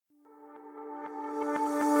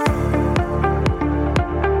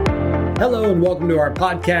Hello and welcome to our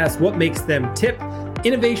podcast, What Makes Them Tip?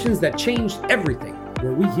 Innovations that changed everything,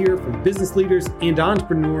 where we hear from business leaders and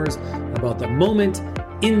entrepreneurs about the moment,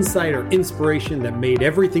 insight, or inspiration that made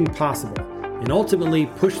everything possible and ultimately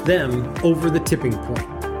pushed them over the tipping point.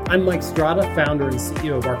 I'm Mike Strada, founder and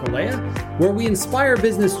CEO of Arcalea, where we inspire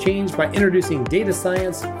business change by introducing data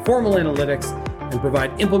science, formal analytics, and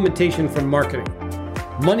provide implementation from marketing.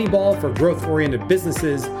 Moneyball for growth-oriented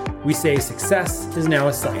businesses, we say success is now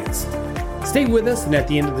a science. Stay with us, and at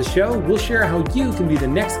the end of the show, we'll share how you can be the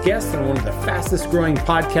next guest on one of the fastest growing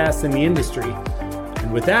podcasts in the industry.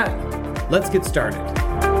 And with that, let's get started.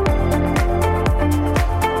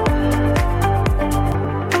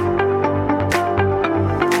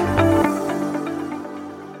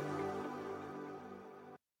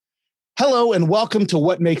 Hello and welcome to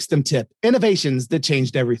What Makes Them Tip, innovations that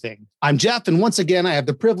changed everything. I'm Jeff, and once again, I have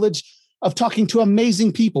the privilege of talking to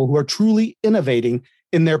amazing people who are truly innovating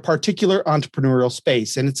in their particular entrepreneurial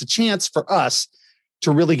space. And it's a chance for us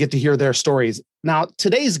to really get to hear their stories. Now,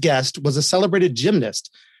 today's guest was a celebrated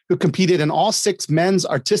gymnast who competed in all 6 men's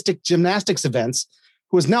artistic gymnastics events,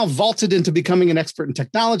 who has now vaulted into becoming an expert in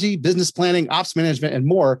technology, business planning, ops management, and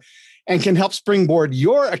more, and can help springboard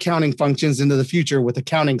your accounting functions into the future with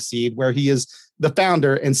Accounting Seed, where he is the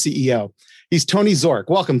founder and CEO. He's Tony Zorc.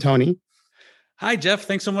 Welcome, Tony. Hi, Jeff.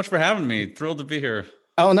 Thanks so much for having me. Thrilled to be here.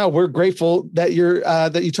 Oh, no, we're grateful that you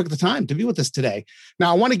took the time to be with us today.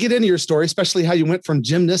 Now, I want to get into your story, especially how you went from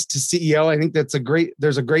gymnast to CEO. I think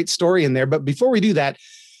there's a great story in there. But before we do that,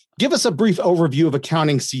 give us a brief overview of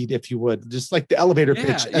Accounting Seed, if you would, just like the elevator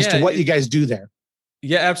pitch as to what you guys do there.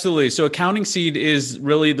 Yeah, absolutely. So Accounting Seed is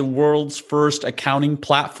really the world's first accounting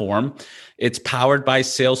platform. It's powered by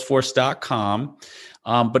Salesforce.com.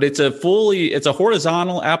 But it's a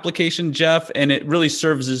horizontal application, Jeff, and it really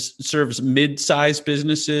serves mid-sized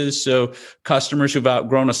businesses. So customers who've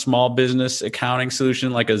outgrown a small business accounting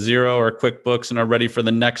solution like a Xero or QuickBooks and are ready for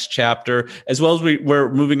the next chapter, as well as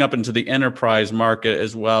we're moving up into the enterprise market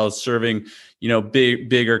as well as serving,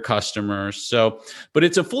 bigger customers. So, but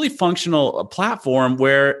it's a fully functional platform,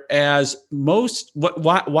 whereas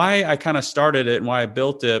why I kind of started it and why I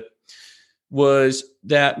built it was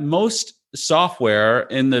that most software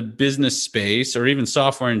in the business space, or even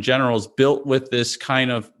software in general, is built with this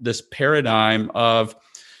paradigm of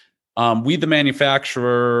we the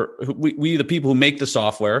manufacturer, we the people who make the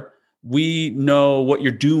software, we know what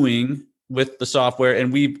you're doing with the software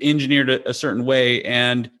and we've engineered it a certain way,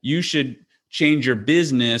 and you should change your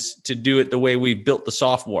business to do it the way we built the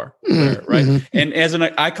software, right? Mm-hmm.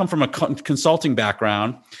 And I come from a consulting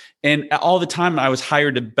background, and all the time I was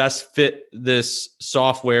hired to best fit this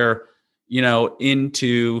software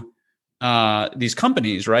into these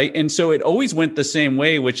companies, right? And so it always went the same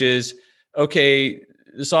way, which is, okay,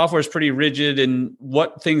 the software is pretty rigid, and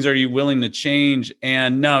what things are you willing to change?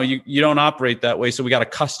 And no, you don't operate that way. So we got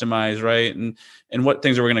to customize, right? And what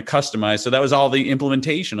things are we going to customize? So that was all the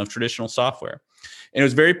implementation of traditional software. And it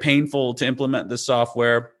was very painful to implement this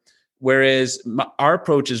software. Whereas our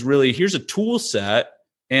approach is really, here's a tool set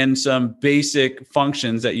and some basic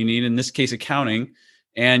functions that you need, in this case, accounting,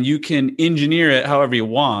 and you can engineer it however you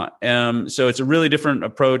want. So it's a really different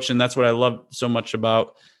approach, and that's what I love so much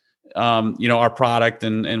about our product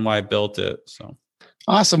and why I built it. So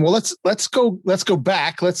awesome. Well, let's go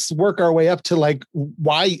back. Let's work our way up to like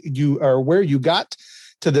why you or where you got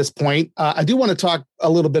to this point. I do want to talk a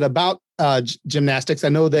little bit about gymnastics. I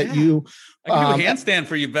know that you. I can do a handstand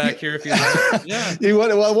for you back here if you like. Yeah. It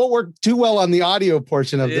won't work too well on the audio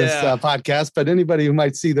portion of this podcast, but anybody who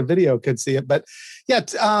might see the video could see it. But yeah,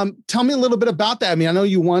 tell me a little bit about that. I mean, I know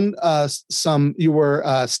you won you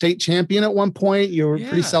were state champion at one point. You were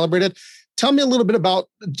pretty celebrated. Tell me a little bit about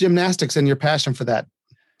gymnastics and your passion for that.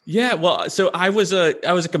 Yeah, well, so I was a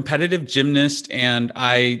competitive gymnast, and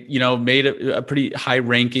I, made a pretty high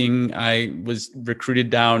ranking. I was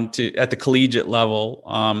recruited at the collegiate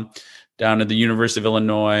level, down at the University of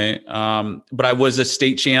Illinois. But I was a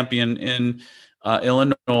state champion in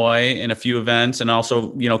Illinois in a few events, and also,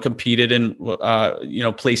 competed and,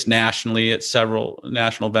 placed nationally at several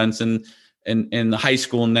national events, and in the high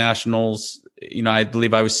school nationals. I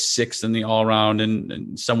believe I was 6th in the all around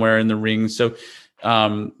and somewhere in the ring. So,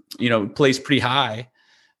 placed pretty high.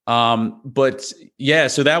 But yeah,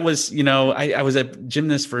 so that was, I was a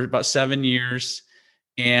gymnast for about 7 years,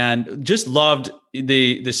 and just loved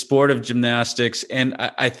the sport of gymnastics. And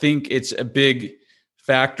I think it's a big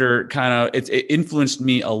factor, it influenced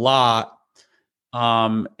me a lot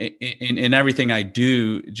in everything I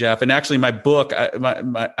do, Jeff. And actually my book,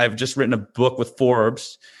 I've just written a book with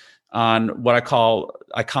Forbes on what I call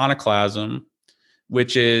iconoclasm,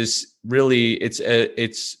 which is really,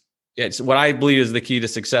 it's it's what I believe is the key to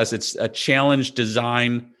success. It's a challenge,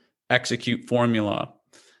 design, execute formula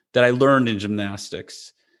that I learned in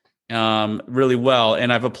gymnastics really well.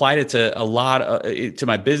 And I've applied it to a lot to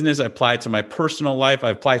my business. I apply it to my personal life. I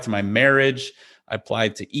apply it to my marriage. I apply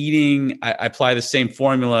it to eating. I apply the same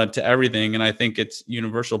formula to everything. And I think it's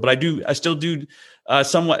universal, but I still do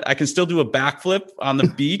somewhat. I can still do a backflip on the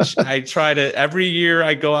beach. I try to, every year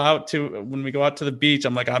when we go out to the beach,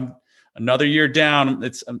 I'm like, I'm another year down.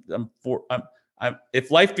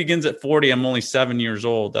 If life begins at 40, I'm only 7 years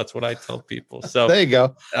old. That's what I tell people. So there you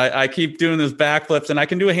go. I keep doing those backflips, and I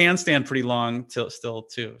can do a handstand pretty long still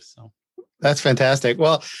too. So that's fantastic.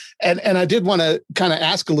 Well, and I did want to kind of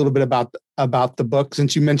ask a little bit about the book,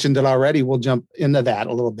 since you mentioned it already. We'll jump into that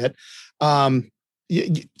a little bit.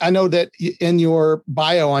 I know that in your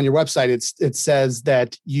bio on your website, it says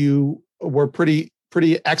that you were pretty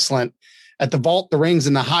excellent at the vault, the rings,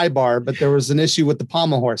 and the high bar, but there was an issue with the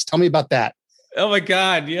pommel horse. Tell me about that. Oh my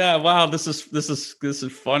God. Yeah. Wow. This is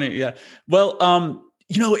funny. Yeah. Well,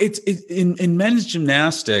 it's in men's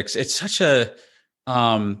gymnastics, it's such a,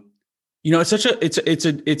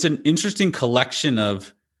 it's an interesting collection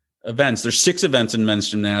of events. There's 6 events in men's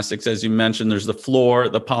gymnastics. As you mentioned, there's the floor,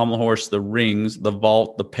 the pommel horse, the rings, the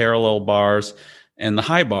vault, the parallel bars, and the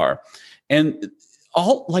high bar. And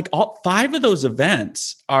all 5 of those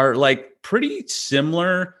events are like pretty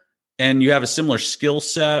similar, and you have a similar skill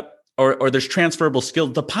set, or there's transferable skill.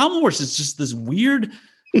 The pommel horse is just this weird,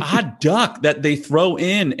 odd duck that they throw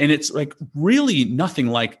in, and it's like really nothing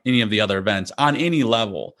like any of the other events on any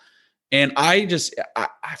level. And I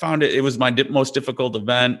found it was my most difficult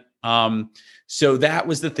event. So that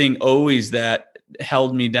was the thing always that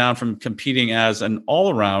held me down from competing as an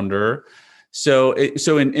all-rounder. So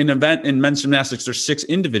in men's gymnastics, there's 6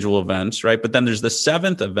 individual events, right? But then there's the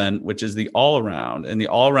 7th event, which is the all-around, and the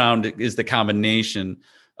all-around is the combination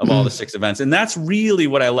of all the 6 events. And that's really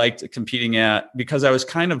what I liked competing at, because I was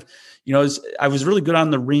kind of, I was really good on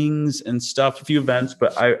the rings and stuff, a few events,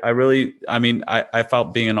 but I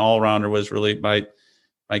felt being an all-rounder was really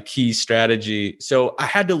my key strategy. So I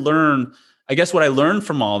had to learn, I guess what I learned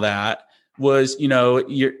from all that was,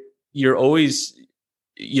 you're always,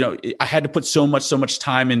 I had to put so much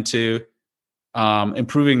time into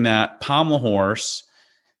improving that pommel horse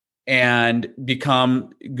and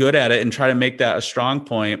become good at it and try to make that a strong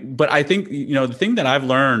point. But I think, the thing that I've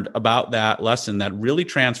learned about that lesson that really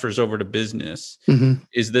transfers over to business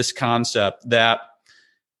is this concept that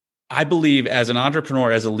I believe as an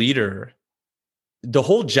entrepreneur, as a leader, the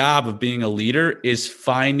whole job of being a leader is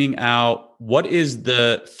finding out what is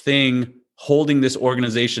the thing holding this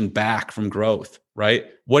organization back from growth, right?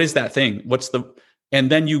 What is that thing?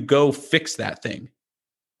 And then you go fix that thing.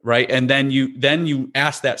 Right. And then you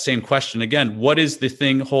ask that same question again. What is the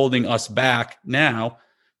thing holding us back now?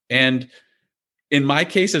 And in my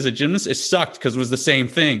case as a gymnast, it sucked because it was the same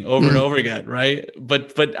thing over and over again. Right.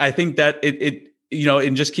 But I think that it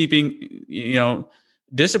in just keeping,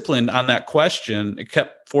 disciplined on that question, it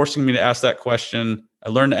kept forcing me to ask that question. I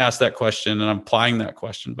learned to ask that question, and I'm applying that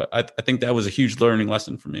question. But I think that was a huge learning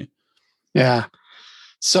lesson for me. Yeah.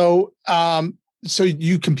 So, so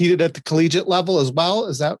you competed at the collegiate level as well?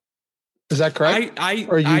 Is that correct? I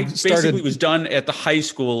basically was done at the high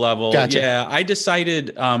school level. Gotcha. Yeah, I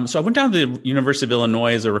decided. So I went down to the University of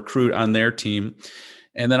Illinois as a recruit on their team.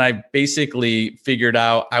 And then I basically figured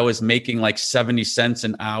out I was making like 70 cents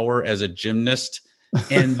an hour as a gymnast.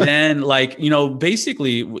 And then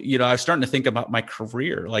basically, I was starting to think about my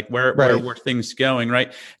career, like where were things going.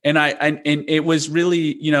 Right. And it was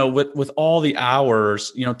really, with all the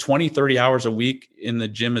hours, 20, 30 hours a week in the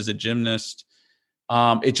gym as a gymnast,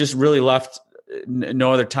 it just really left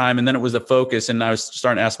no other time. And then it was the focus. And I was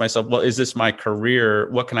starting to ask myself, well, is this my career?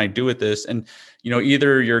 What can I do with this? And,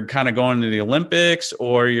 either you're kind of going to the Olympics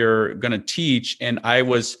or you're going to teach. And I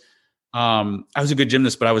was a good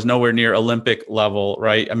gymnast, but I was nowhere near Olympic level,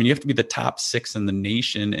 right? I mean, you have to be the top 6 in the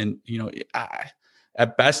nation. And,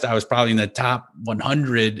 at best, I was probably in the top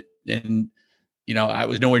 100. And, I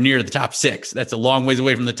was nowhere near the top 6. That's a long ways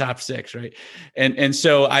away from the top 6, right? And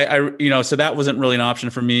so so that wasn't really an option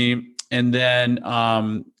for me. And then,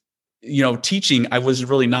 teaching, I was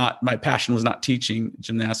really not, my passion was not teaching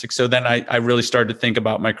gymnastics. So then I really started to think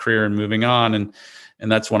about my career and moving on. And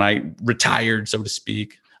that's when I retired, so to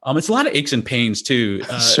speak. It's a lot of aches and pains too.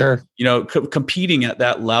 Sure. Competing at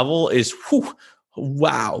that level is,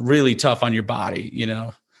 really tough on your body,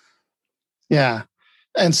 Yeah.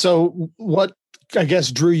 And so what, I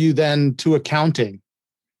guess, drew you then to accounting?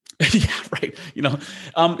 Yeah, right.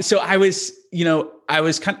 So I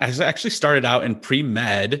actually started out in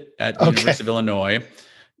pre-med at the University of Illinois.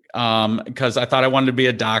 because I thought I wanted to be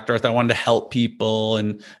a doctor. I thought I wanted to help people.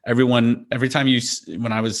 And every time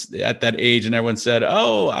when I was at that age and everyone said,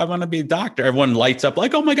 "Oh, I want to be a doctor," everyone lights up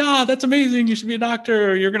like, "Oh my God, that's amazing. You should be a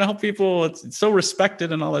doctor. You're going to help people. It's so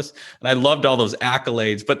respected," and all this. And I loved all those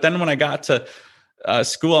accolades. But then when I got to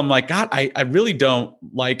school, I'm like, God, I really don't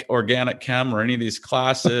like organic chem or any of these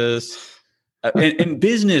classes. And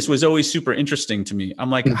business was always super interesting to me.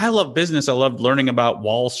 I'm like, I love business. I love learning about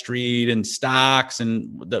Wall Street and stocks and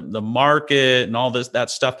the market and all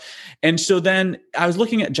that stuff. And so then I was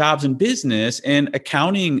looking at jobs in business, and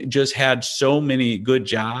accounting just had so many good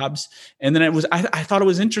jobs. And then I thought it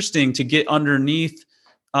was interesting to get underneath,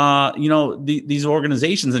 these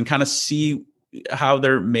organizations and kind of see how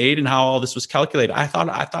they're made and how all this was calculated. I thought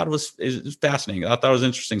it was fascinating. I thought it was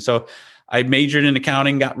interesting. So I majored in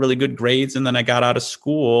accounting, got really good grades, and then I got out of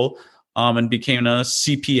school and became a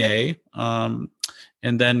CPA, and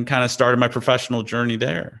then kind of started my professional journey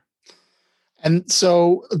there. And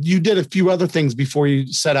so you did a few other things before you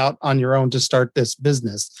set out on your own to start this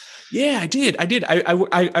business. Yeah, I did.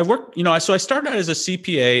 I worked, so I started out as a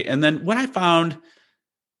CPA, and then what I found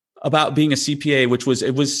about being a CPA, which was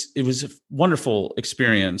it was a wonderful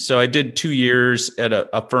experience. So I did 2 years at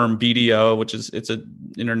a firm, BDO, it's an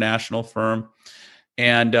international firm,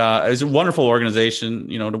 and it was a wonderful organization,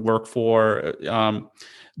 to work for.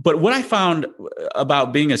 But what I found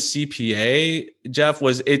about being a CPA, Jeff,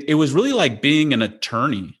 was it was really like being an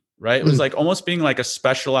attorney, right? It was like almost being like a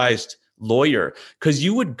specialized lawyer, because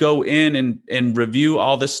you would go in and review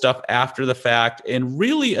all this stuff after the fact and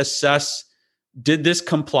really assess, did this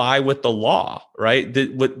comply with the law, right?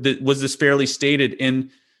 Was this fairly stated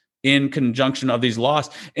in conjunction of these laws?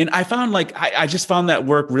 And I found I just found that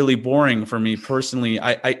work really boring for me personally.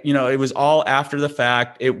 It was all after the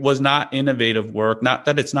fact. It was not innovative work. Not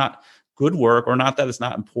that it's not good work, or not that it's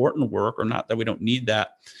not important work, or not that we don't need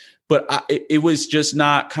that, but it was just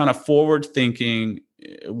not kind of forward thinking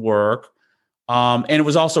work. And it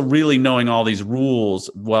was also really knowing all these rules.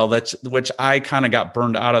 Well, which I kind of got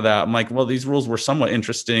burned out of that. I'm like, well, these rules were somewhat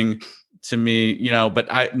interesting to me, but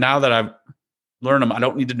now that I've learned them, I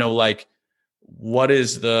don't need to know what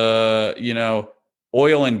is the,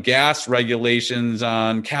 oil and gas regulations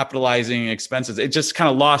on capitalizing expenses. It just kind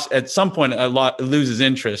of lost at some point, it loses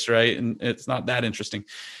interest, right? And it's not that interesting.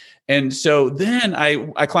 And so then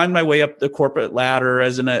I climbed my way up the corporate ladder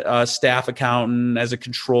as a staff accountant, as a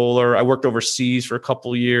controller. I worked overseas for a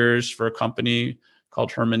couple of years for a company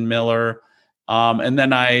called Herman Miller. And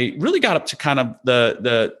then I really got up to kind of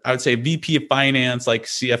the I would say VP of finance, like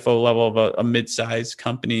CFO level of a mid-sized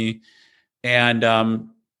company. And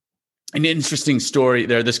an interesting story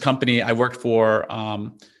there, this company I worked for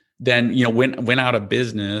then went out of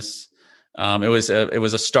business. It was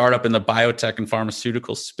a startup in the biotech and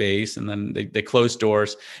pharmaceutical space, and then they closed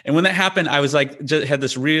doors. And when that happened, I was just had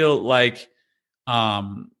this real I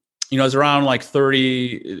was around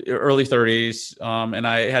 30, early 30s, and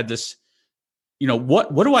I had this,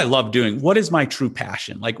 what do I love doing? What is my true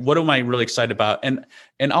passion? What am I really excited about? And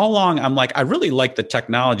all along, I'm I really like the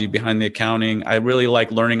technology behind the accounting. I really like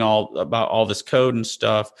learning all about all this code and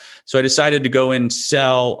stuff. So I decided to go and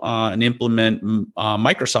sell and implement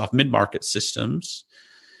Microsoft mid-market systems.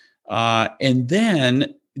 And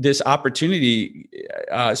then this opportunity.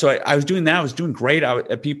 So I was doing that. I was doing great.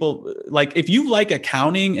 People if you like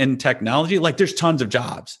accounting and technology, there's tons of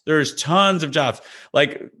jobs. There's tons of jobs.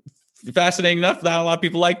 Fascinating enough, not a lot of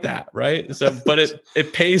people like that, right? So, but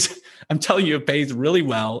it pays. I'm telling you, it pays really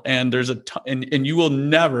well, and there's and you will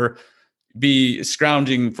never be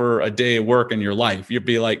scrounging for a day of work in your life. You'll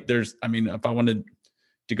be if I wanted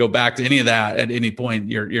to go back to any of that at any point,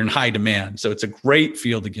 you're in high demand. So it's a great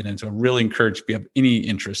field to get into. I really encourage if you have any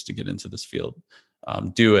interest to get into this field,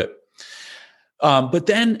 do it. But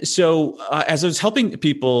then, as I was helping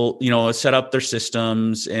people, set up their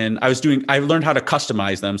systems, and I learned how to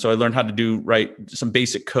customize them. So I learned how to write some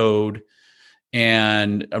basic code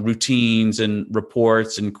and routines and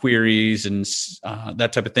reports and queries and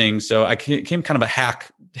that type of thing. So I became kind of a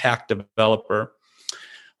hack developer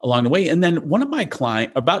along the way. And then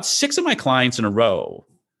about 6 of my clients in a row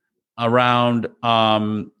around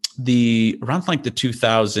the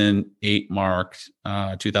 2008 mark,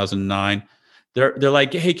 2009, they're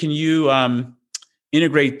like, hey, can you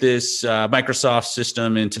integrate this Microsoft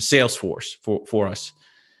system into Salesforce for us?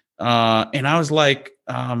 And I was like,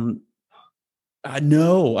 no,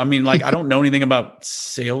 I don't know anything about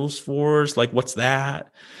Salesforce. What's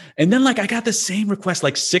that? And then I got the same request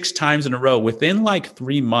 6 times in a row within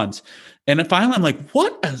 3 months. And finally I'm like,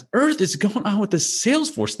 what on earth is going on with this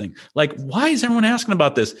Salesforce thing? Why is everyone asking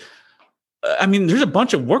about this? There's a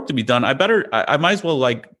bunch of work to be done. I might as well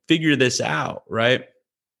figure this out. Right.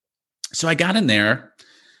 So I got in there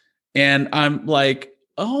and I'm like,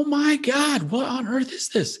 oh my God, what on earth is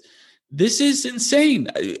this? This is insane.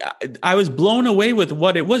 I was blown away with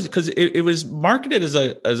what it was, because it was marketed as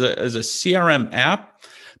a CRM app,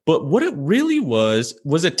 but what it really was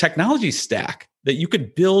a technology stack that you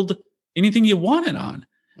could build anything you wanted on.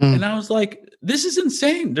 And I was like, this is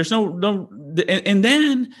insane. There's no, and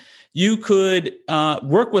then you could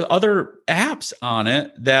work with other apps on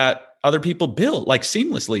it that other people build, like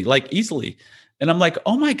seamlessly, like easily. And I'm like,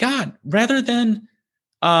 oh my God, rather than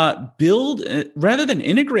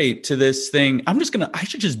integrate to this thing, I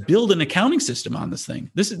should just build an accounting system on this thing.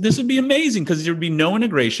 This would be amazing, because there'd be no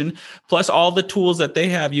integration, plus all the tools that they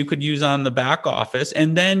have you could use on the back office.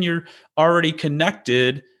 And then you're already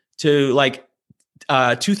connected to like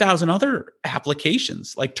 2,000 other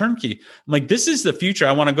applications, like turnkey. I'm like, this is the future.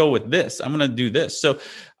 I want to go with this. I'm going to do this. So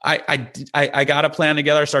I got a plan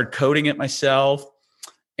together. I started coding it myself.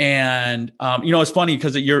 And, it's funny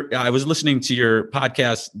because I was listening to your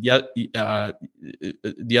podcast the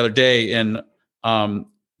other day, and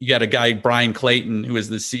you got a guy, Brian Clayton, who is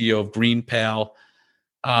the CEO of GreenPal,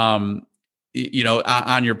 on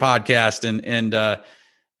your podcast. And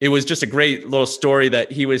it was just a great little story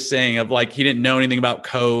that he was saying of like, he didn't know anything about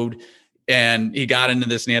code, and he got into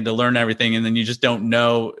this and he had to learn everything. And then you just don't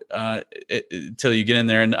know until you get in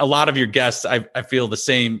there. And a lot of your guests, I feel the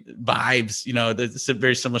same vibes, it's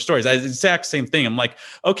very similar stories. The exact same thing. I'm like,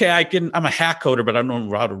 okay, I'm a hack coder, but I don't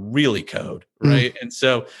know how to really code. Right. And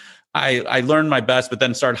so I learned my best, but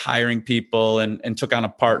then started hiring people and took on a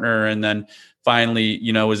partner. And then finally,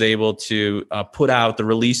 was able to put out the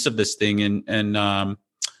release of this thing and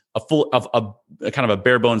a kind of a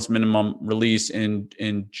bare bones minimum release in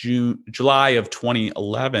July of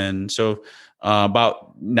 2011. So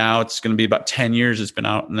about now it's going to be about 10 years it's been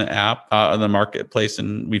out in the app, in the marketplace,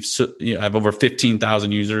 and I have over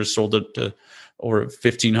 15,000 users, sold it to over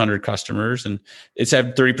 1,500 customers, and it's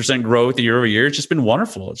had 30% growth year over year. It's just been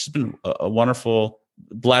wonderful. It's just been a wonderful,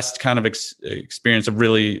 blessed kind of experience. I've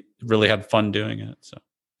really, really had fun doing it. So.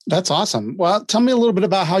 That's awesome. Well, tell me a little bit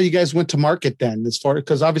about how you guys went to market then,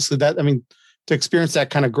 because obviously to experience that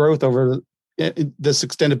kind of growth over this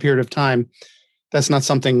extended period of time, that's not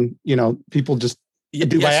something, people just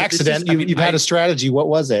do by accident. You've had a strategy. What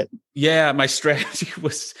was it? Yeah, my strategy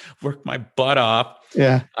was work my butt off.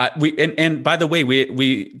 Yeah. And by the way,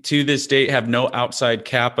 we to this date have no outside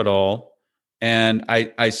capital. And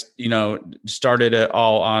I started it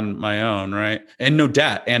all on my own, right? And no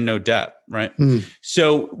debt, right?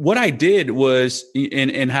 So what I did was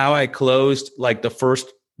in how I closed like the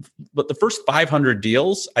first 500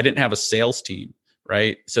 deals, I didn't have a sales team,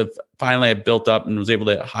 right? So finally I built up and was able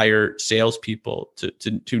to hire salespeople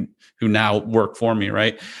to who now work for me,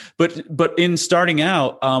 right? But in starting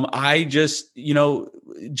out, I just,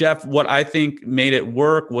 Jeff, what I think made it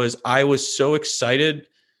work was I was so excited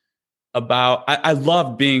about, I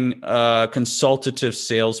loved being a consultative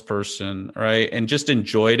salesperson, right? And just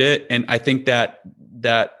enjoyed it. And I think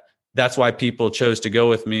that's why people chose to go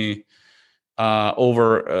with me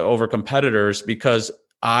over competitors, because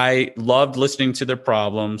I loved listening to their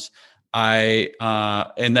problems.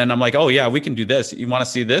 And then I'm like, oh yeah, we can do this. You want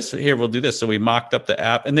to see this? Here, we'll do this. So we mocked up the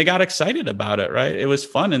app, and they got excited about it, right? It was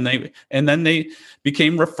fun. And then they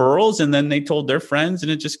became referrals, and then they told their friends,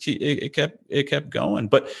 and it kept going.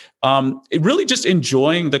 But it really just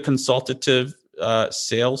enjoying the consultative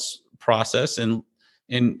sales process and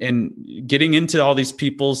getting into all these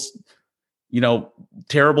people's,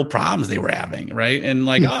 terrible problems they were having, right? And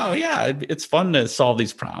like, oh yeah, it's fun to solve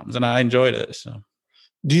these problems, and I enjoyed it. So.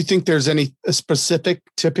 Do you think there's any specific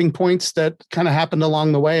tipping points that kind of happened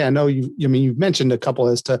along the way? I know you've mentioned a couple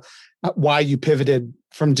as to why you pivoted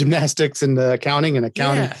from gymnastics into accounting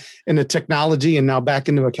into technology, and now back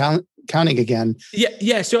into accounting again.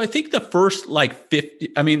 Yeah. So I think the first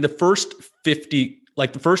 50,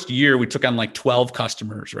 like the first year we took on like 12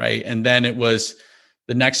 customers, right? And then it was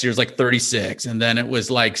the next year's like 36, and then it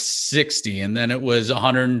was like 60, and then it was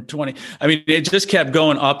 120. I mean, it just kept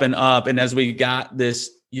going up and up. And as we got this,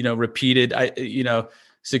 repeated,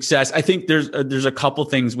 success, I think there's a couple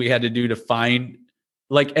things we had to do to find,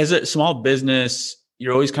 like as a small business,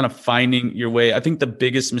 you're always kind of finding your way. I think the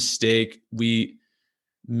biggest mistake we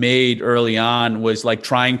made early on was like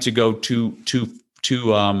trying to go too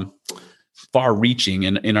far reaching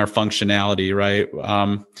in our functionality, right?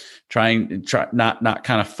 Not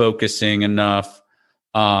kind of focusing enough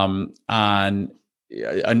on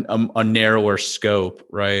a narrower scope,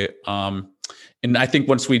 right? And I think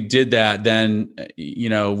once we did that, then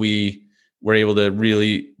we were able to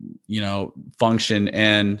really function.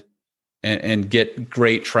 And and get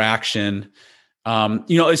great traction.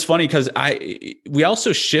 It's funny because we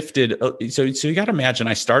also shifted. So you got to imagine,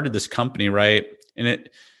 I started this company, right? And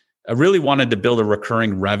I really wanted to build a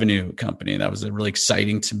recurring revenue company. That was really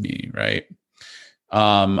exciting to me, right?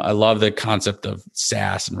 I love the concept of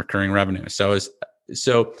SaaS and recurring revenue. So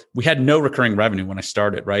we had no recurring revenue when I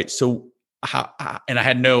started, right? So and I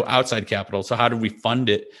had no outside capital. So how did we fund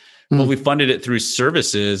it? Well, we funded it through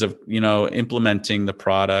services of, implementing the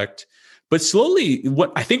product. But slowly,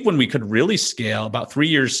 I think when we could really scale, about 3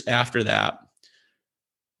 years after that,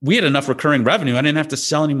 we had enough recurring revenue. I didn't have to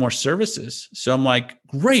sell any more services. So I'm like,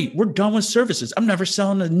 great, we're done with services. I'm never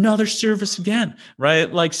selling another service again,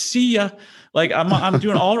 right? Like, see ya. Like I'm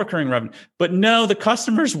doing all recurring revenue. But no, the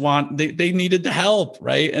customers they needed the help,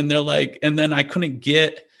 right? And they're like, and then I couldn't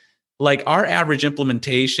get, like, our average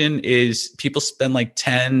implementation is people spend like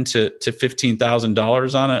 $10,000 to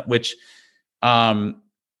 $15,000 on it, which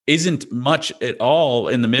isn't much at all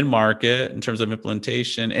in the mid-market in terms of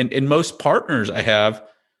implementation. And most partners I have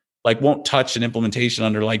won't touch an implementation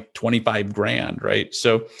under like 25 grand, right?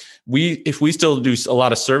 So if we still do a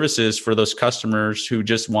lot of services for those customers who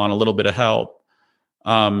just want a little bit of help,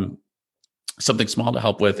 something small to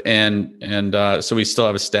help with, and so we still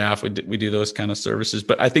have a staff. We do those kind of services.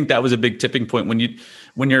 But I think that was a big tipping point when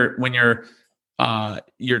you're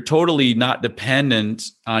totally not dependent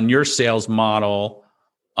on your sales model,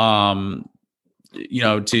 to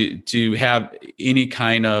have any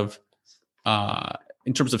kind of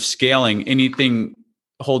in terms of scaling, anything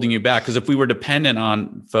holding you back. Because if we were dependent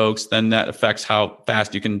on folks, then that affects how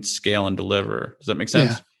fast you can scale and deliver. Does that make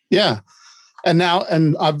sense? Yeah. And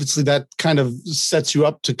obviously that kind of sets you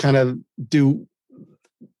up to kind of do,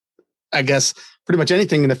 I guess, pretty much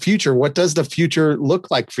anything in the future. What does the future look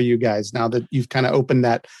like for you guys now that you've kind of opened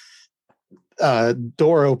that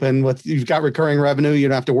door open you've got recurring revenue? You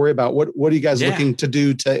don't have to worry about what are you guys looking to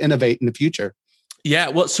do to innovate in the future? Yeah,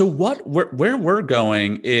 well, so where we're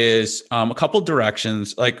going is a couple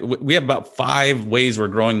directions. Like we have about 5 ways we're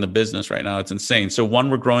growing the business right now. It's insane. So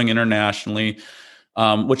one, we're growing internationally,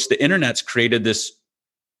 which the internet's created this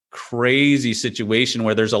crazy situation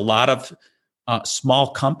where there's a lot of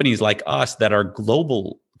small companies like us that are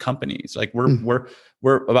global companies. Like we're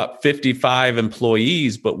about 55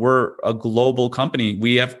 employees, but we're a global company.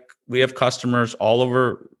 We have customers all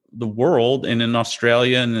over the world and in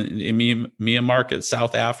Australia and in EMEA market,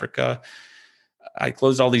 South Africa. I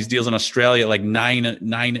closed all these deals in Australia like 9 at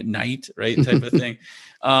night, right? Type of thing.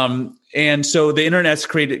 And so the internet's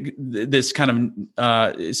created this kind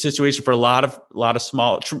of situation for a lot of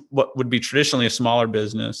small, what would be traditionally a smaller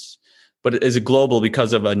business, but it is a global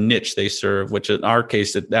because of a niche they serve, which in our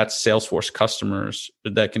case, that's Salesforce customers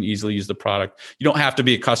that can easily use the product. You don't have to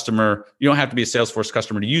be a customer. You don't have to be a Salesforce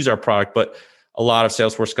customer to use our product, but a lot of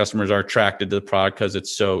Salesforce customers are attracted to the product because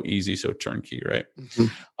it's so easy, so turnkey, right?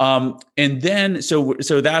 Mm-hmm. And then, so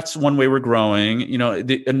that's one way we're growing.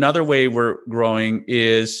 Another way we're growing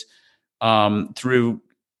is through,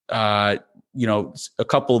 a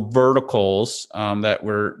couple of verticals that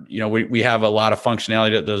we have a lot of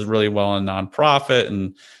functionality that does really well in nonprofit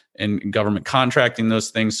and government contracting,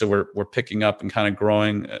 those things. So we're picking up and kind of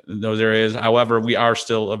growing in those areas. However, we are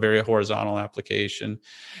still a very horizontal application.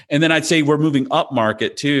 And then I'd say we're moving up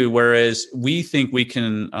market too, whereas we think we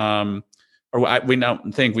can, we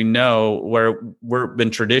don't think we know where we've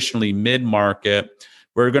been traditionally mid-market.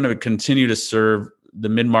 We're going to continue to serve the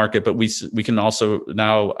mid-market, but we can also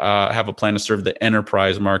now have a plan to serve the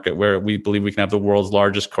enterprise market, where we believe we can have the world's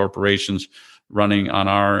largest corporations running on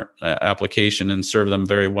our application and serve them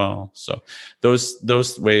very well. So those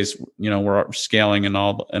ways, we're scaling in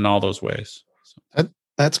all those ways. So.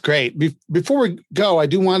 That's great. Before we go, I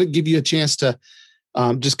do want to give you a chance to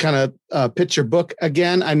just kind of pitch your book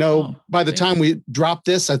again. I know by the time we drop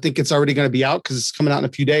this, I think it's already going to be out because it's coming out in a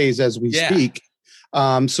few days as we speak.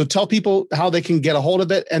 So tell people how they can get a hold of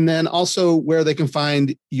it, and then also where they can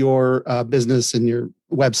find your business and your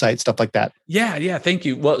website, stuff like that. Yeah. Thank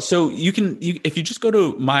you. Well, so if you just go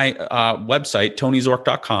to my website,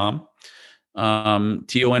 tonyzorc.com,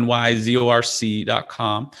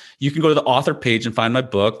 TonyZorc.com, you can go to the author page and find my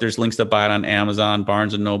book. There's links to buy it on Amazon,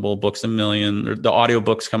 Barnes and Noble, Books A Million. The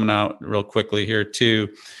audiobook's coming out real quickly here too.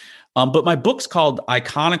 But my book's called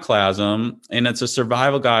Iconoclasm, and it's a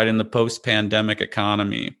survival guide in the post-pandemic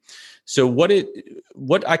economy. So what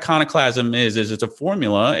Iconoclasm is it's a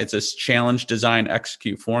formula. It's a challenge, design,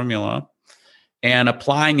 execute formula, and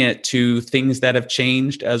applying it to things that have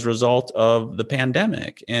changed as a result of the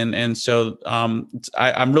pandemic. And so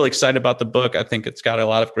I'm really excited about the book. I think it's got a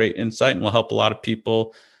lot of great insight and will help a lot of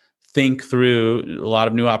people think through a lot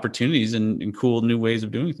of new opportunities and cool new ways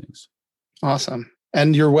of doing things. Awesome.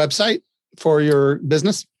 And your website for your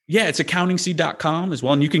business? Yeah, it's accountingseed.com as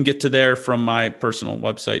well. And you can get to there from my personal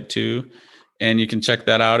website too. And you can check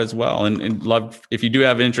that out as well. And love, if you do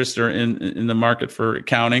have interest or in the market for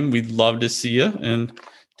accounting, we'd love to see you and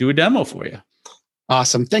do a demo for you.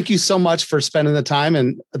 Awesome. Thank you so much for spending the time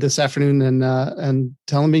and this afternoon and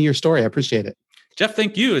telling me your story. I appreciate it. Jeff,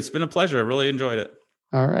 thank you. It's been a pleasure. I really enjoyed it.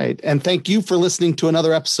 All right. And thank you for listening to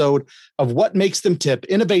another episode of What Makes Them Tip,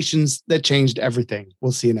 Innovations That Changed Everything.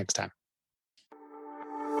 We'll see you next time.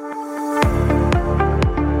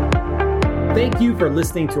 Thank you for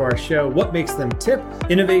listening to our show, What Makes Them Tip,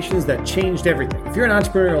 Innovations That Changed Everything. If you're an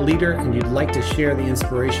entrepreneurial leader and you'd like to share the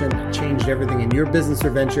inspiration that changed everything in your business or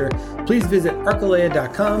venture, please visit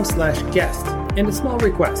archelaia.com/guest. And a small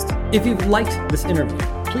request, if you've liked this interview,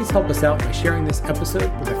 please help us out by sharing this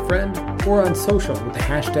episode with a friend or on social with the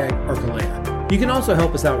hashtag Archelaia. You can also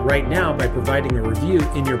help us out right now by providing a review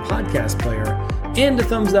in your podcast player, and a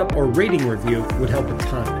thumbs up or rating review would help a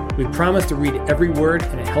ton. We promise to read every word,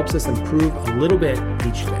 and it helps us improve a little bit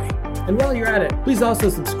each day. And while you're at it, please also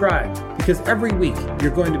subscribe, because every week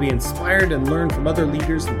you're going to be inspired and learn from other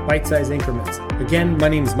leaders in bite-sized increments. Again, my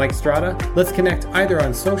name is Mike Strada. Let's connect either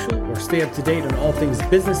on social or stay up to date on all things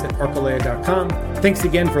business at archelaia.com. Thanks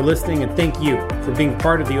again for listening, and thank you for being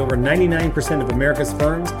part of the over 99% of America's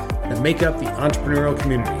firms that make up the entrepreneurial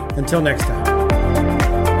community. Until next time.